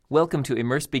Welcome to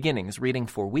Immerse Beginnings reading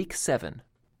for Week 7,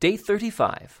 Day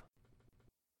 35.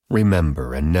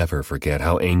 Remember and never forget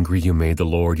how angry you made the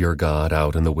Lord your God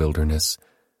out in the wilderness.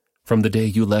 From the day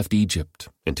you left Egypt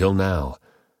until now,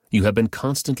 you have been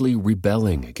constantly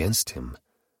rebelling against him.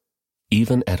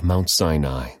 Even at Mount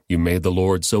Sinai, you made the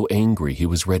Lord so angry he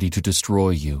was ready to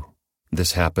destroy you.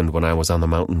 This happened when I was on the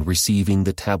mountain receiving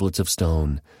the tablets of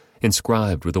stone,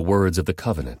 inscribed with the words of the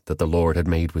covenant that the Lord had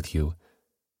made with you.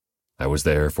 I was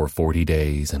there for 40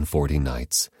 days and 40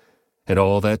 nights, and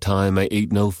all that time I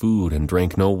ate no food and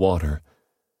drank no water.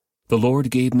 The Lord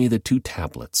gave me the 2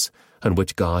 tablets, on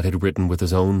which God had written with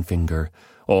his own finger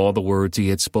all the words he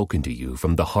had spoken to you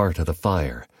from the heart of the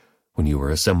fire when you were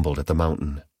assembled at the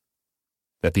mountain.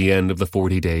 At the end of the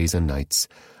 40 days and nights,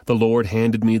 the Lord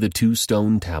handed me the 2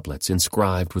 stone tablets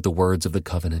inscribed with the words of the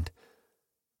covenant.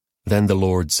 Then the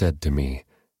Lord said to me,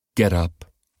 "Get up,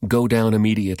 go down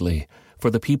immediately, for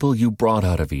the people you brought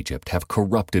out of Egypt have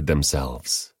corrupted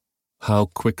themselves. How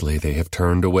quickly they have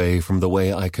turned away from the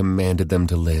way I commanded them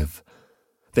to live.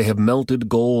 They have melted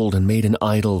gold and made an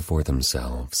idol for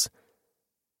themselves."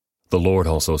 The Lord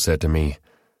also said to me,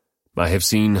 "I have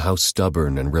seen how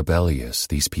stubborn and rebellious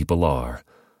these people are.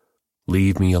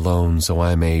 Leave me alone so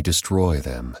I may destroy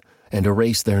them and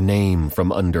erase their name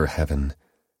from under heaven.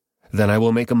 Then I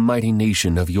will make a mighty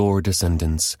nation of your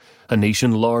descendants, a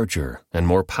nation larger and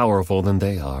more powerful than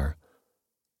they are."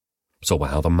 So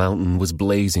while the mountain was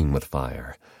blazing with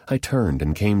fire, I turned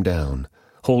and came down,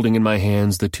 holding in my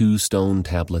hands the 2 stone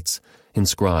tablets,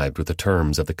 inscribed with the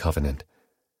terms of the covenant.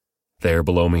 There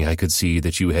below me I could see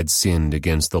that you had sinned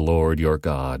against the Lord your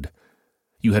God.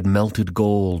 You had melted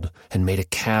gold and made a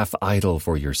calf idol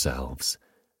for yourselves.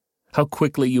 How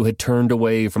quickly you had turned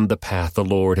away from the path the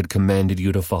Lord had commanded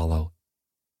you to follow.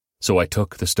 So I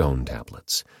took the stone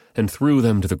tablets and threw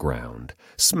them to the ground,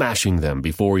 smashing them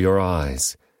before your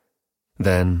eyes.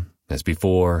 Then, as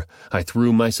before, I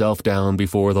threw myself down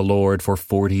before the Lord for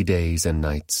 40 days and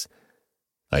nights.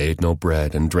 I ate no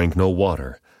bread and drank no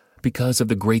water, because of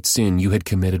the great sin you had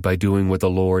committed by doing what the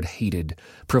Lord hated,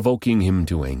 provoking him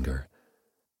to anger.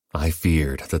 I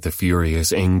feared that the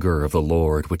furious anger of the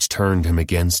Lord, which turned him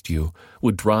against you,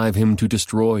 would drive him to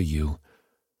destroy you.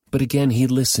 But again he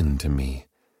listened to me.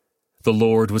 The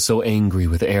Lord was so angry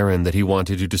with Aaron that he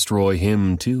wanted to destroy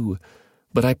him too.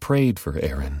 But I prayed for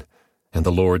Aaron, and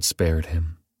the Lord spared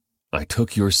him. I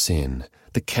took your sin,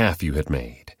 the calf you had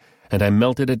made, and I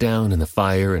melted it down in the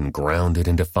fire and ground it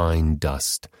into fine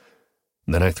dust.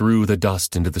 Then I threw the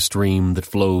dust into the stream that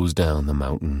flows down the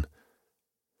mountain.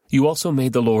 You also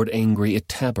made the Lord angry at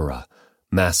Taberah,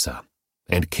 Massa,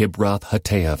 and Kibroth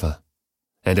Hattaavah.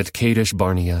 And at Kadesh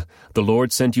Barnea, the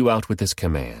Lord sent you out with this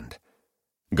command: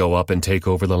 "Go up and take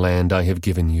over the land I have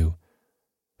given you."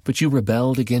 But you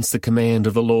rebelled against the command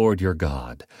of the Lord your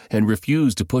God, and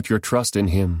refused to put your trust in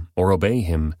him or obey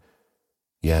him.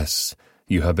 Yes,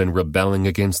 you have been rebelling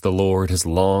against the Lord as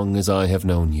long as I have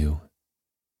known you.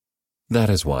 That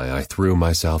is why I threw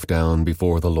myself down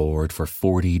before the Lord for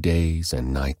 40 days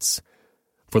and nights.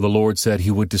 For the Lord said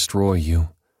he would destroy you.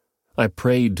 I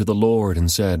prayed to the Lord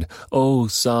and said, "O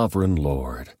sovereign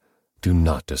Lord, do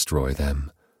not destroy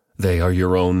them. They are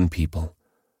your own people.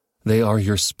 They are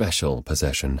your special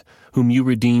possession, whom you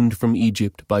redeemed from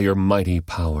Egypt by your mighty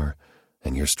power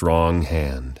and your strong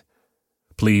hand.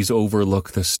 Please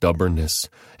overlook the stubbornness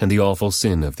and the awful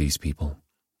sin of these people,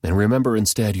 and remember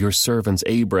instead your servants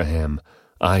Abraham,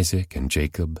 Isaac, and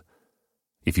Jacob.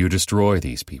 If you destroy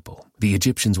these people, the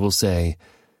Egyptians will say,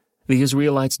 'The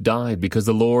Israelites died because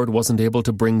the Lord wasn't able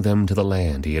to bring them to the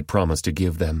land he had promised to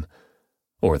give them.'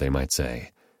 Or they might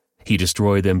say, 'He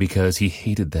destroyed them because he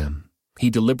hated them. He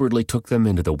deliberately took them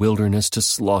into the wilderness to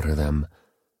slaughter them.'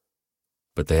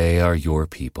 But they are your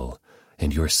people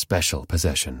and your special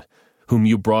possession, whom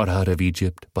you brought out of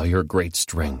Egypt by your great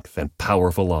strength and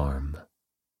powerful arm."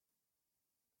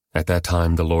 At that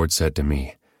time the Lord said to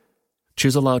me,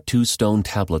 "Chisel out 2 stone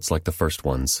tablets like the first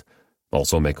ones.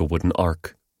 Also make a wooden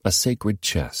ark, a sacred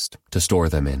chest, to store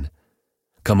them in.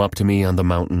 Come up to me on the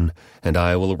mountain, and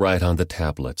I will write on the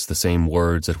tablets the same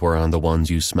words that were on the ones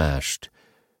you smashed.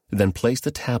 Then place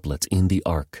the tablets in the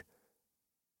ark."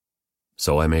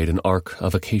 So I made an ark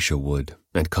of acacia wood,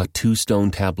 and cut 2 stone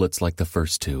tablets like the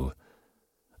first 2.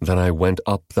 Then I went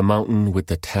up the mountain with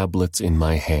the tablets in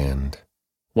my hand.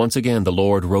 Once again the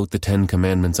Lord wrote the 10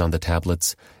 commandments on the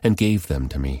tablets and gave them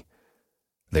to me.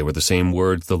 They were the same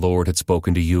words the Lord had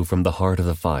spoken to you from the heart of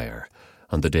the fire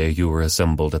on the day you were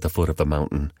assembled at the foot of the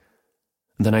mountain.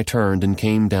 Then I turned and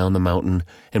came down the mountain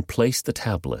and placed the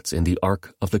tablets in the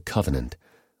ark of the covenant,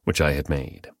 which I had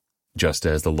made, just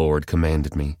as the Lord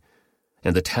commanded me.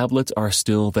 And the tablets are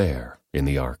still there, in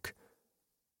the ark.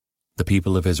 The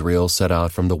people of Israel set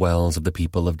out from the wells of the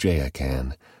people of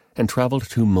Jaakan and traveled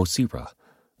to Mosera,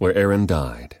 where Aaron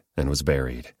died and was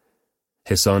buried.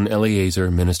 His son Eleazar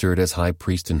ministered as high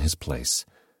priest in his place.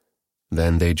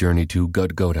 Then they journeyed to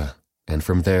Gudgoda, and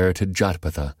from there to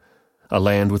Jotbatha, a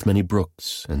land with many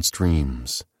brooks and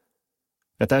streams.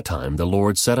 At that time the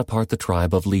Lord set apart the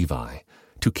tribe of Levi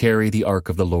to carry the ark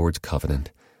of the Lord's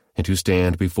covenant, and to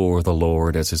stand before the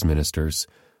Lord as his ministers,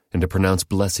 and to pronounce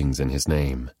blessings in his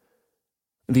name.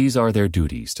 These are their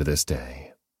duties to this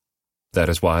day. That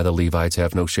is why the Levites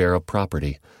have no share of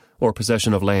property or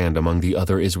possession of land among the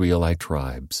other Israelite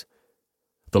tribes.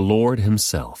 The Lord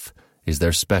himself is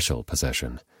their special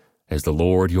possession, as the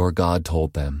Lord your God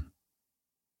told them.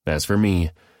 As for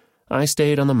me, I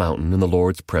stayed on the mountain in the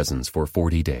Lord's presence for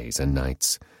 40 days and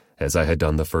nights, as I had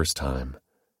done the first time.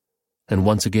 And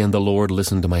once again the Lord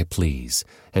listened to my pleas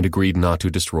and agreed not to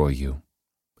destroy you.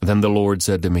 Then the Lord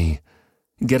said to me,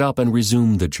 "Get up and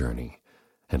resume the journey,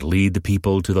 and lead the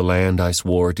people to the land I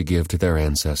swore to give to their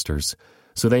ancestors,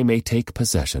 so they may take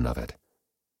possession of it."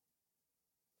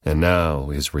 And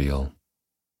now, Israel,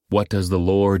 what does the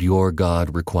Lord your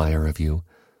God require of you?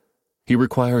 He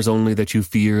requires only that you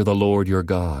fear the Lord your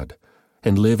God,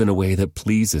 and live in a way that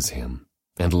pleases him,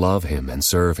 and love him and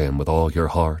serve him with all your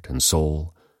heart and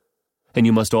soul. And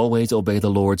you must always obey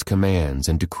the Lord's commands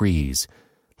and decrees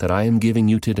that I am giving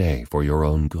you today for your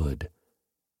own good.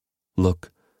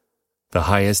 Look, the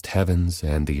highest heavens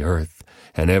and the earth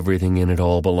and everything in it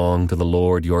all belong to the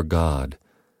Lord your God.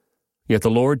 Yet the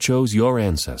Lord chose your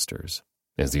ancestors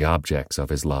as the objects of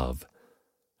his love,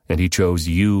 and he chose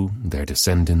you, their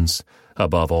descendants,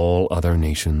 above all other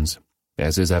nations,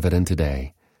 as is evident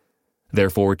today.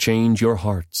 Therefore change your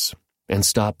hearts and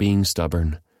stop being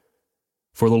stubborn.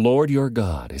 For the Lord your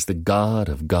God is the God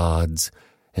of gods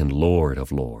and Lord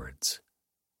of lords.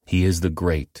 He is the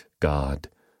great God,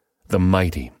 the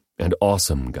mighty and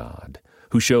awesome God,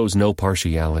 who shows no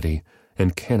partiality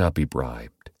and cannot be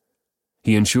bribed.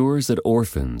 He ensures that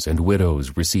orphans and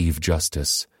widows receive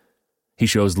justice. He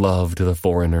shows love to the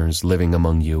foreigners living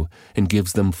among you and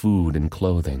gives them food and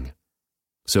clothing.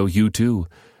 So you too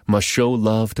must show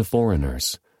love to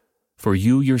foreigners, for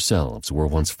you yourselves were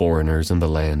once foreigners in the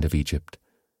land of Egypt.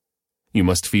 You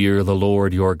must fear the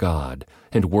Lord your God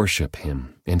and worship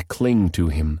him and cling to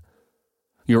him.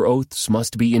 Your oaths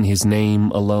must be in his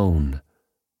name alone.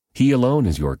 He alone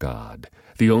is your God,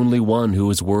 the only one who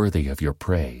is worthy of your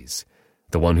praise,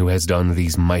 the one who has done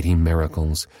these mighty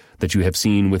miracles that you have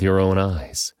seen with your own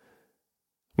eyes.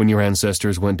 When your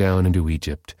ancestors went down into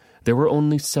Egypt, there were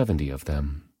only 70 of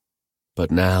them.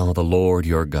 But now the Lord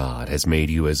your God has made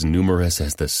you as numerous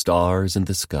as the stars in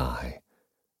the sky.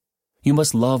 You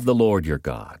must love the Lord your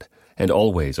God and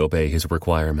always obey his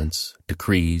requirements,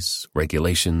 decrees,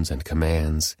 regulations, and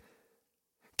commands.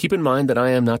 Keep in mind that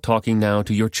I am not talking now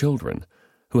to your children,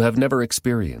 who have never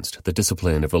experienced the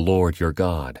discipline of the Lord your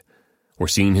God, or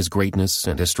seen his greatness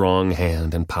and his strong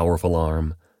hand and powerful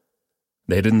arm.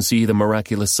 They didn't see the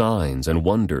miraculous signs and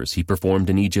wonders he performed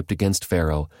in Egypt against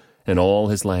Pharaoh and all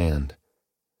his land.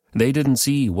 They didn't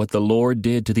see what the Lord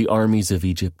did to the armies of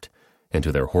Egypt and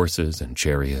to their horses and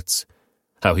chariots,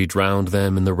 how he drowned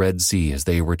them in the Red Sea as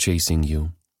they were chasing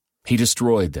you. He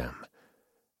destroyed them,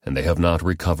 and they have not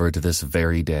recovered to this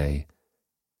very day.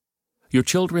 Your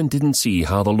children didn't see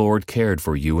how the Lord cared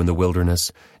for you in the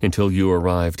wilderness until you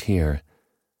arrived here.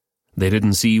 They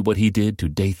didn't see what he did to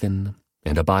Dathan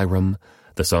and Abiram,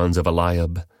 the sons of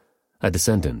Eliab, a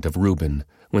descendant of Reuben,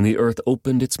 when the earth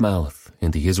opened its mouth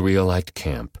in the Israelite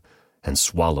camp and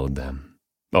swallowed them,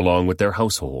 along with their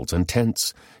households and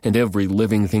tents and every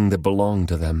living thing that belonged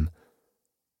to them.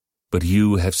 But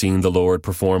you have seen the Lord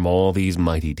perform all these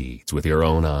mighty deeds with your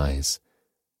own eyes.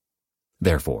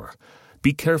 Therefore,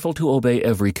 be careful to obey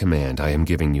every command I am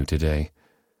giving you today,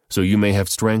 so you may have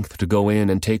strength to go in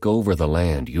and take over the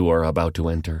land you are about to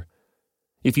enter.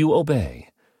 If you obey,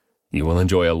 you will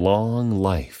enjoy a long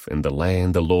life in the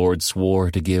land the Lord swore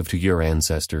to give to your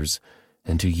ancestors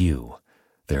and to you,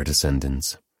 their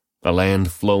descendants, a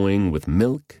land flowing with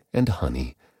milk and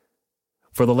honey.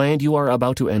 For the land you are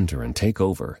about to enter and take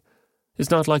over is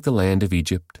not like the land of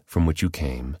Egypt from which you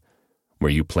came,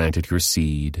 where you planted your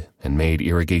seed and made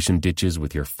irrigation ditches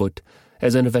with your foot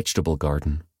as in a vegetable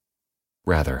garden.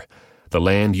 Rather, the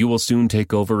land you will soon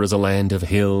take over is a land of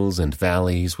hills and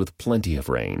valleys with plenty of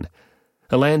rain,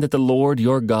 a land that the Lord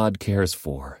your God cares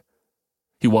for.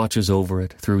 He watches over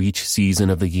it through each season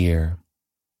of the year.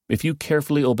 If you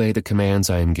carefully obey the commands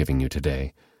I am giving you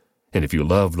today, and if you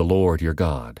love the Lord your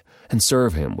God and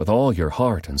serve him with all your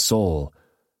heart and soul,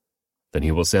 then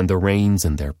he will send the rains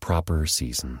in their proper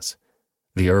seasons,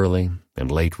 the early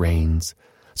and late rains,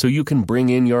 so you can bring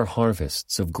in your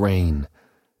harvests of grain,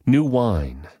 new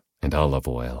wine, and olive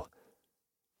oil.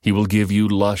 He will give you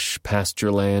lush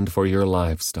pasture land for your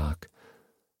livestock,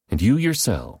 and you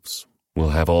yourselves will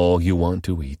have all you want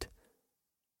to eat.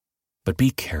 But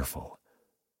be careful.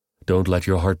 Don't let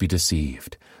your heart be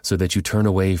deceived, so that you turn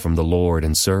away from the Lord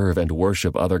and serve and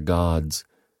worship other gods.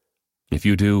 If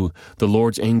you do, the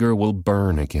Lord's anger will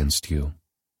burn against you.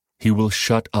 He will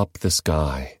shut up the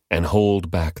sky and hold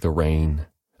back the rain,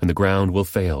 and the ground will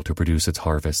fail to produce its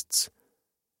harvests.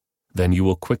 Then you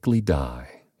will quickly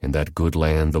die in that good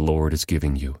land the Lord is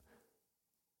giving you.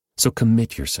 So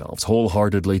commit yourselves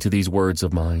wholeheartedly to these words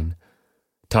of mine.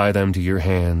 Tie them to your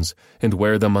hands and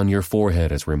wear them on your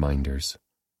forehead as reminders.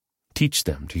 Teach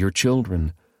them to your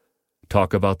children.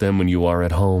 Talk about them when you are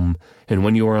at home and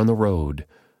when you are on the road,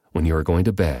 when you are going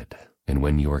to bed and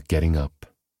when you are getting up.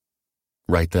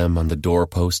 Write them on the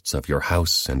doorposts of your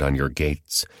house and on your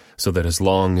gates, so that as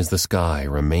long as the sky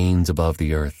remains above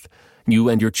the earth, you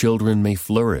and your children may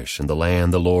flourish in the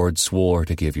land the Lord swore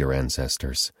to give your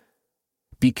ancestors.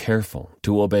 Be careful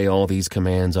to obey all these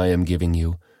commands I am giving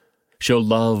you. Show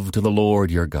love to the Lord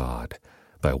your God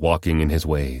by walking in his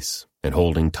ways and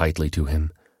holding tightly to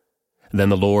him. Then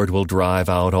the Lord will drive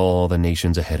out all the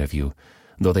nations ahead of you,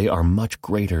 though they are much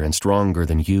greater and stronger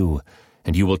than you,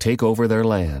 and you will take over their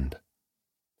land.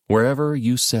 Wherever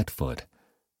you set foot,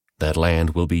 that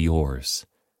land will be yours.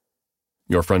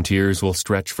 Your frontiers will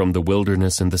stretch from the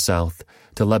wilderness in the south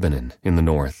to Lebanon in the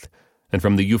north, and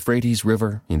from the Euphrates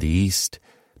River in the east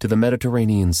to the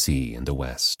Mediterranean Sea in the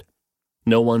west.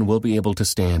 No one will be able to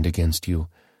stand against you,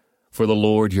 for the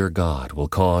Lord your God will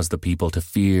cause the people to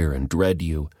fear and dread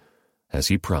you, as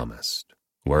he promised,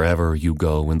 wherever you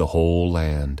go in the whole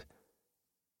land.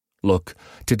 Look,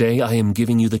 today I am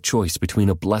giving you the choice between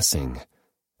a blessing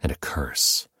and a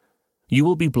curse. You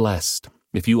will be blessed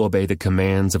if you obey the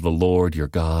commands of the Lord your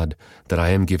God that I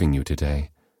am giving you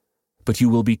today. But you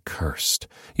will be cursed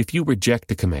if you reject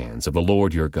the commands of the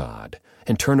Lord your God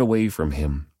and turn away from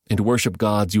him and worship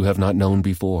gods you have not known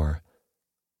before.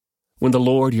 When the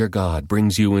Lord your God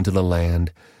brings you into the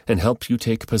land and helps you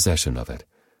take possession of it,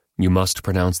 you must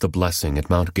pronounce the blessing at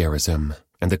Mount Gerizim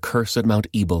and the curse at Mount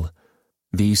Ebal.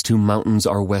 These two mountains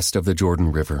are west of the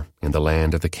Jordan River in the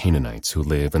land of the Canaanites who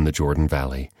live in the Jordan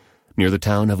Valley, near the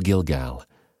town of Gilgal,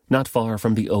 not far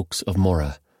from the oaks of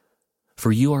Moreh.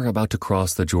 For you are about to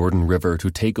cross the Jordan River to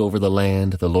take over the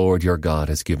land the Lord your God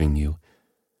is giving you.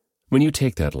 When you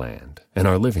take that land and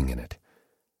are living in it,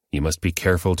 you must be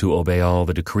careful to obey all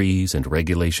the decrees and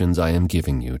regulations I am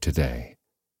giving you today.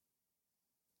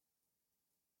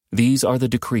 These are the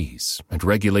decrees and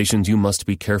regulations you must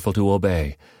be careful to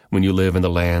obey when you live in the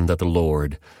land that the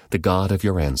Lord, the God of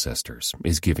your ancestors,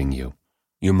 is giving you.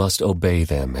 You must obey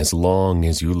them as long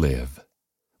as you live.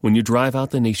 When you drive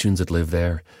out the nations that live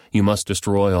there, you must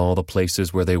destroy all the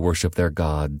places where they worship their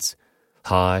gods,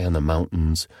 high on the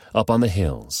mountains, up on the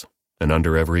hills, and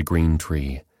under every green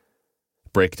tree.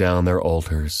 Break down their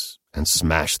altars and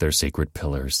smash their sacred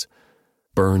pillars.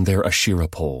 Burn their Asherah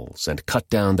poles and cut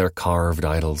down their carved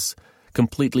idols.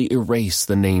 Completely erase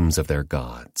the names of their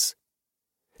gods.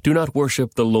 Do not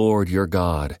worship the Lord your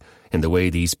God in the way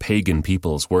these pagan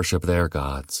peoples worship their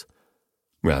gods.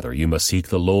 Rather, you must seek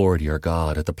the Lord your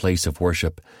God at the place of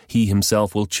worship he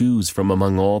himself will choose from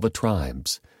among all the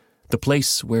tribes, the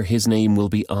place where his name will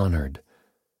be honored.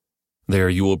 There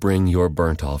you will bring your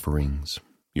burnt offerings,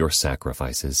 your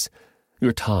sacrifices,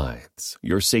 your tithes,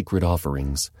 your sacred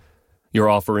offerings, your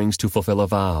offerings to fulfill a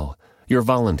vow, your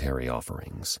voluntary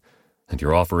offerings, and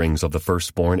your offerings of the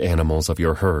firstborn animals of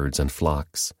your herds and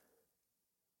flocks.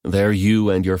 There you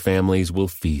and your families will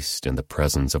feast in the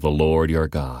presence of the Lord your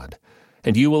God,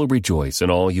 and you will rejoice in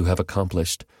all you have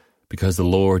accomplished, because the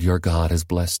Lord your God has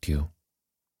blessed you.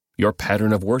 Your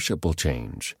pattern of worship will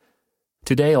change.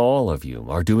 Today all of you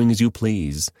are doing as you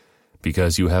please,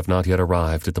 because you have not yet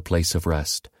arrived at the place of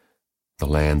rest, the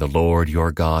land the Lord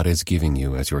your God is giving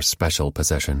you as your special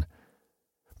possession.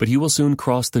 But you will soon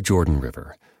cross the Jordan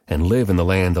River and live in the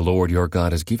land the Lord your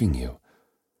God is giving you.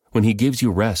 When he gives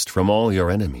you rest from all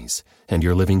your enemies and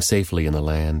you're living safely in the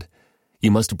land, you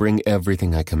must bring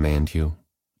everything I command you,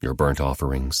 your burnt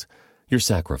offerings, your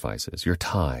sacrifices, your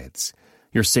tithes,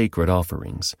 your sacred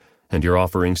offerings, and your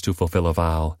offerings to fulfill a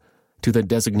vow, to the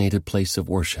designated place of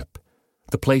worship,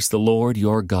 the place the Lord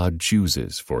your God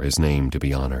chooses for his name to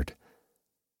be honored.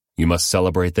 You must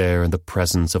celebrate there in the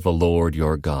presence of the Lord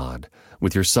your God,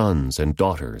 with your sons and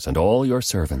daughters and all your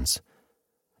servants.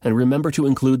 And remember to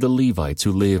include the Levites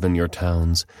who live in your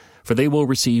towns, for they will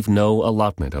receive no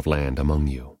allotment of land among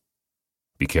you.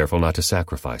 Be careful not to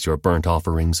sacrifice your burnt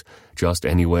offerings just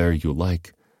anywhere you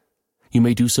like. You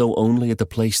may do so only at the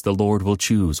place the Lord will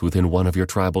choose within one of your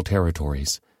tribal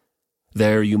territories.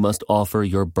 There you must offer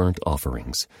your burnt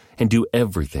offerings and do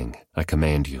everything I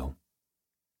command you.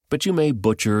 But you may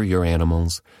butcher your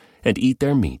animals and eat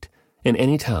their meat in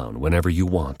any town whenever you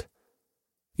want.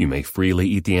 You may freely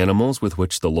eat the animals with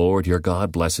which the Lord your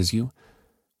God blesses you.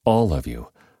 All of you,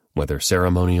 whether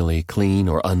ceremonially clean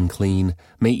or unclean,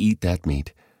 may eat that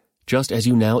meat, just as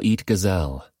you now eat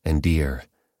gazelle and deer.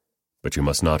 But you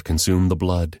must not consume the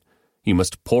blood. You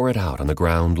must pour it out on the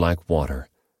ground like water.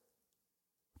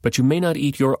 But you may not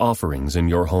eat your offerings in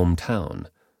your hometown,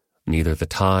 neither the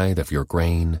tithe of your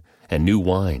grain and new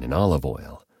wine and olive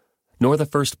oil, nor the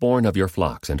firstborn of your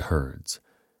flocks and herds,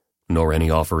 nor any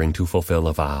offering to fulfill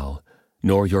a vow,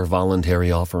 nor your voluntary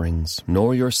offerings,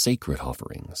 nor your sacred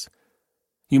offerings.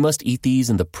 You must eat these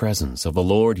in the presence of the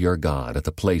Lord your God at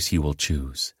the place he will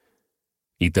choose.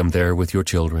 Eat them there with your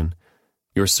children,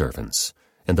 your servants,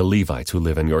 and the Levites who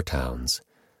live in your towns,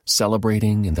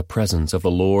 celebrating in the presence of the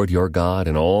Lord your God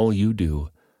in all you do.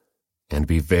 And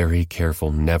be very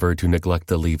careful never to neglect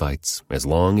the Levites as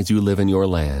long as you live in your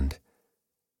land.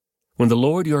 When the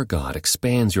Lord your God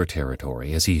expands your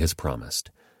territory as he has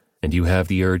promised, and you have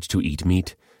the urge to eat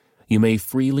meat, you may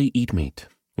freely eat meat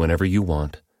whenever you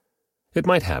want. It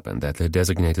might happen that the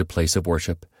designated place of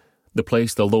worship, the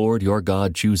place the Lord your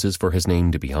God chooses for his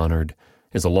name to be honored,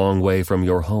 is a long way from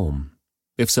your home.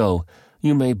 If so,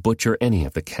 you may butcher any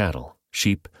of the cattle,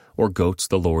 sheep, or goats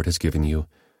the Lord has given you,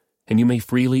 and you may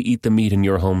freely eat the meat in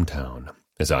your hometown,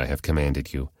 as I have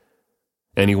commanded you.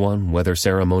 Anyone, whether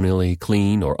ceremonially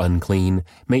clean or unclean,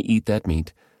 may eat that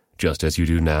meat, just as you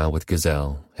do now with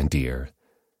gazelle and deer.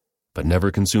 But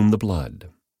never consume the blood,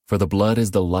 for the blood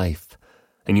is the life,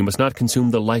 and you must not consume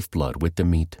the lifeblood with the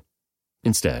meat.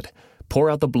 Instead, pour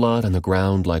out the blood on the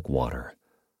ground like water.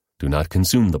 Do not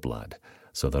consume the blood,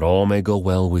 so that all may go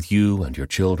well with you and your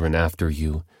children after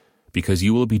you, because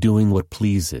you will be doing what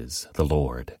pleases the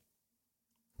Lord.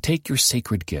 Take your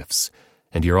sacred gifts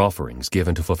and your offerings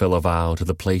given to fulfill a vow to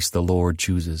the place the Lord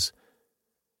chooses.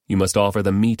 You must offer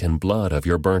the meat and blood of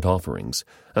your burnt offerings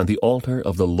on the altar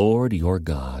of the Lord your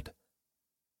God.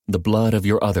 The blood of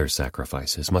your other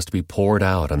sacrifices must be poured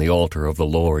out on the altar of the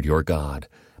Lord your God,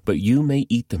 but you may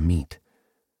eat the meat.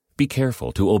 Be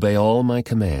careful to obey all my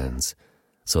commands,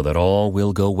 so that all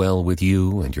will go well with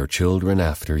you and your children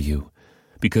after you,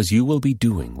 because you will be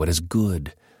doing what is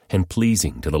good and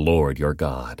pleasing to the Lord your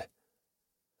God.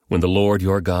 When the Lord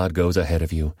your God goes ahead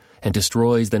of you and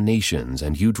destroys the nations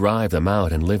and you drive them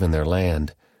out and live in their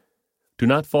land, do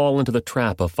not fall into the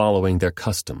trap of following their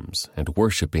customs and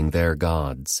worshiping their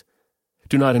gods.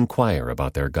 Do not inquire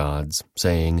about their gods,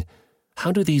 saying,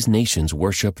 "How do these nations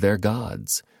worship their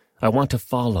gods? I want to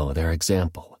follow their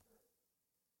example."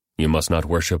 You must not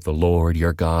worship the Lord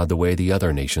your God the way the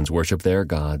other nations worship their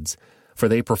gods, for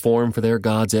they perform for their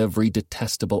gods every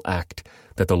detestable act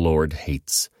that the Lord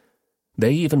hates.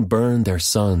 They even burn their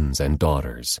sons and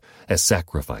daughters as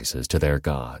sacrifices to their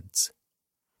gods.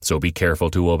 So be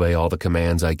careful to obey all the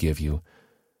commands I give you.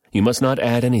 You must not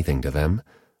add anything to them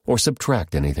or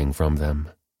subtract anything from them.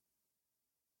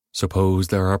 Suppose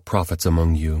there are prophets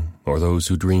among you, or those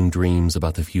who dream dreams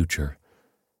about the future,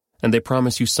 and they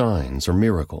promise you signs or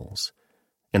miracles,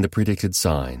 and the predicted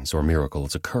signs or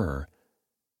miracles occur.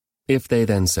 If they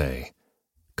then say,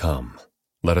 "Come,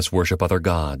 let us worship other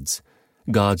gods,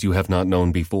 gods you have not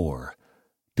known before,"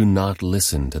 do not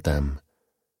listen to them.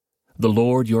 The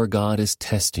Lord your God is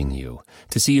testing you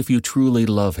to see if you truly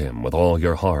love him with all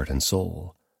your heart and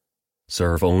soul.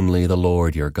 Serve only the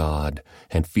Lord your God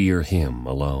and fear him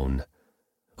alone.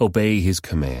 Obey his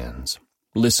commands,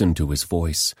 listen to his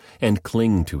voice, and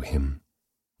cling to him.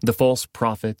 The false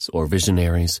prophets or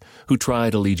visionaries who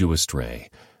try to lead you astray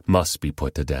must be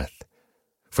put to death,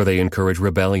 for they encourage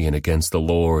rebellion against the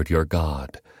Lord your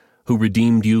God, who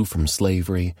redeemed you from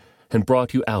slavery and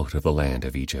brought you out of the land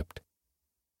of Egypt.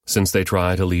 Since they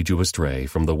try to lead you astray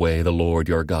from the way the Lord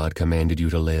your God commanded you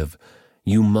to live,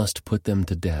 you must put them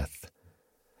to death.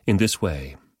 In this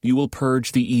way, you will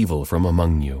purge the evil from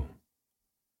among you.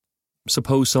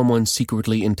 Suppose someone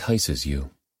secretly entices you,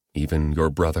 even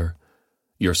your brother,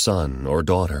 your son or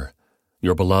daughter,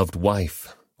 your beloved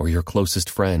wife, or your closest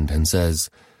friend, and says,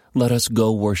 "Let us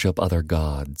go worship other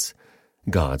gods,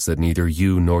 gods that neither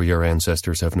you nor your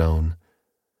ancestors have known."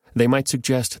 They might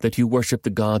suggest that you worship the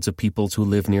gods of peoples who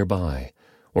live nearby,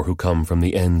 or who come from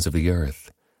the ends of the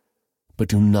earth. But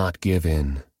do not give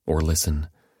in or listen.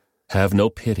 Have no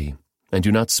pity, and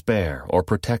do not spare or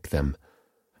protect them.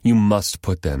 You must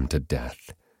put them to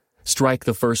death. Strike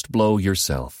the first blow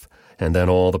yourself, and then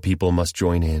all the people must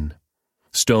join in.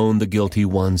 Stone the guilty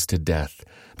ones to death,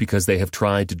 because they have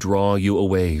tried to draw you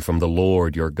away from the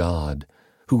Lord your God,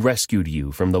 who rescued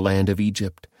you from the land of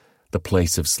Egypt, the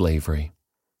place of slavery.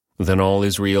 Then all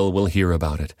Israel will hear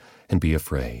about it and be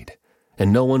afraid,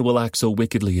 and no one will act so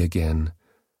wickedly again.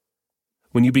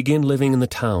 When you begin living in the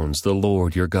towns the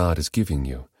Lord your God is giving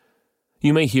you,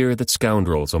 you may hear that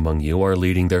scoundrels among you are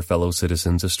leading their fellow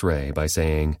citizens astray by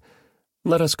saying,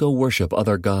 "Let us go worship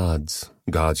other gods,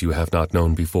 gods you have not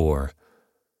known before."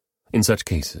 In such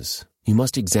cases, you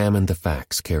must examine the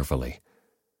facts carefully.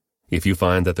 If you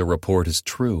find that the report is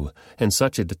true and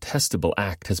such a detestable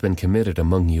act has been committed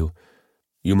among you,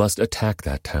 you must attack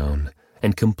that town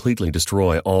and completely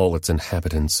destroy all its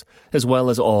inhabitants, as well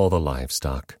as all the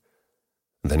livestock.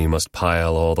 Then you must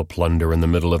pile all the plunder in the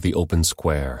middle of the open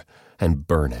square and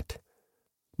burn it.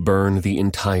 Burn the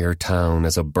entire town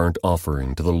as a burnt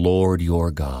offering to the Lord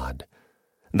your God.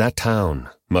 That town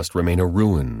must remain a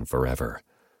ruin forever.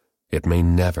 It may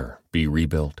never be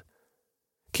rebuilt.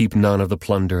 Keep none of the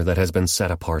plunder that has been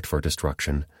set apart for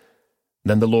destruction.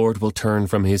 Then the Lord will turn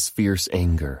from his fierce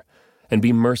anger and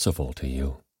be merciful to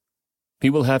you. He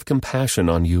will have compassion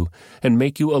on you and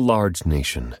make you a large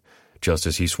nation, just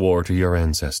as he swore to your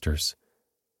ancestors.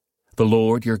 The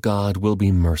Lord your God will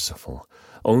be merciful,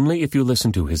 only if you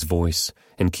listen to his voice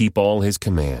and keep all his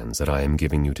commands that I am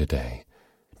giving you today,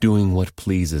 doing what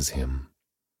pleases him.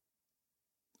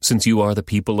 Since you are the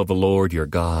people of the Lord your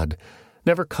God,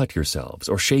 never cut yourselves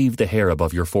or shave the hair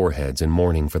above your foreheads in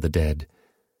mourning for the dead.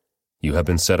 You have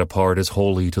been set apart as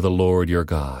holy to the Lord your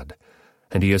God,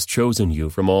 and he has chosen you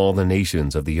from all the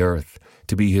nations of the earth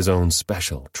to be his own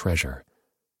special treasure.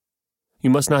 You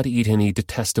must not eat any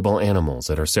detestable animals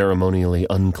that are ceremonially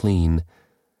unclean.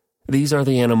 These are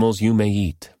the animals you may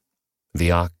eat: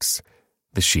 the ox,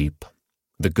 the sheep,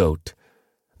 the goat,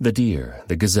 the deer,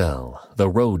 the gazelle, the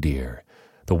roe deer,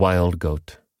 the wild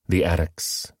goat, the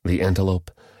addax, the antelope,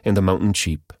 and the mountain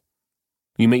sheep.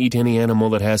 You may eat any animal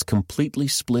that has completely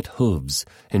split hooves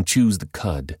and chews the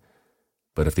cud.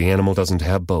 But if the animal doesn't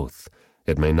have both,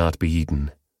 it may not be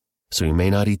eaten. So you may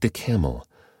not eat the camel,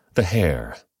 the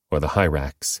hare, or the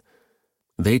hyrax.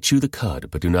 They chew the cud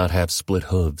but do not have split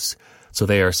hooves, so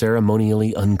they are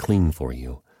ceremonially unclean for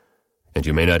you. And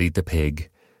you may not eat the pig.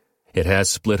 It has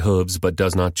split hooves but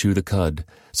does not chew the cud,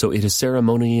 so it is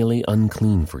ceremonially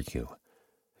unclean for you.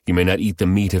 You may not eat the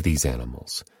meat of these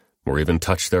animals, or even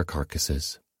touch their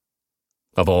carcasses.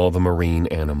 Of all the marine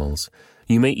animals,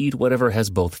 you may eat whatever has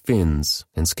both fins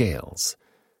and scales.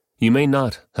 You may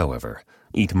not, however,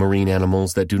 eat marine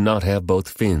animals that do not have both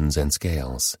fins and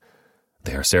scales.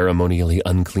 They are ceremonially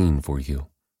unclean for you.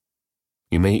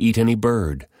 You may eat any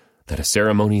bird that is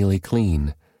ceremonially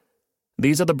clean.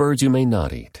 These are the birds you may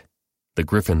not eat: the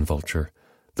griffin vulture,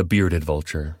 the bearded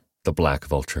vulture, the black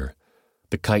vulture,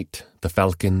 the kite, the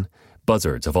falcon,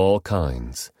 buzzards of all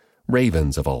kinds,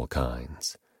 ravens of all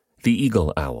kinds, the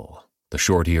eagle owl, the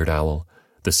short-eared owl,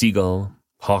 the seagull,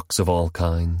 hawks of all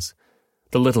kinds,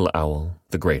 the little owl,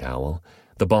 the great owl,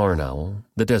 the barn owl,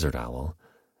 the desert owl,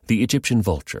 the Egyptian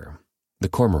vulture, the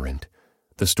cormorant,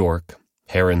 the stork,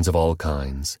 herons of all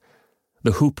kinds,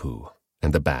 the hoopoe,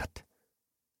 and the bat.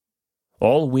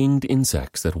 All winged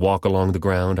insects that walk along the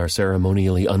ground are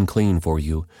ceremonially unclean for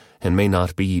you and may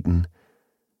not be eaten,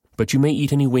 but you may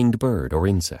eat any winged bird or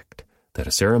insect that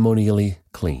is ceremonially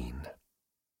clean.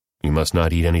 You must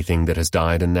not eat anything that has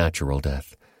died a natural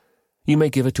death. You may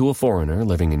give it to a foreigner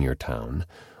living in your town,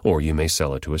 or you may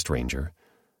sell it to a stranger,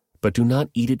 but do not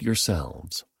eat it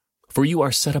yourselves, for you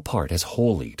are set apart as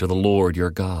holy to the Lord your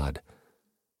God.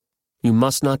 You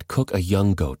must not cook a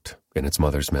young goat in its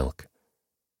mother's milk.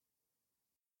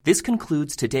 This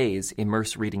concludes today's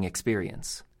Immerse reading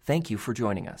experience. Thank you for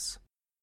joining us.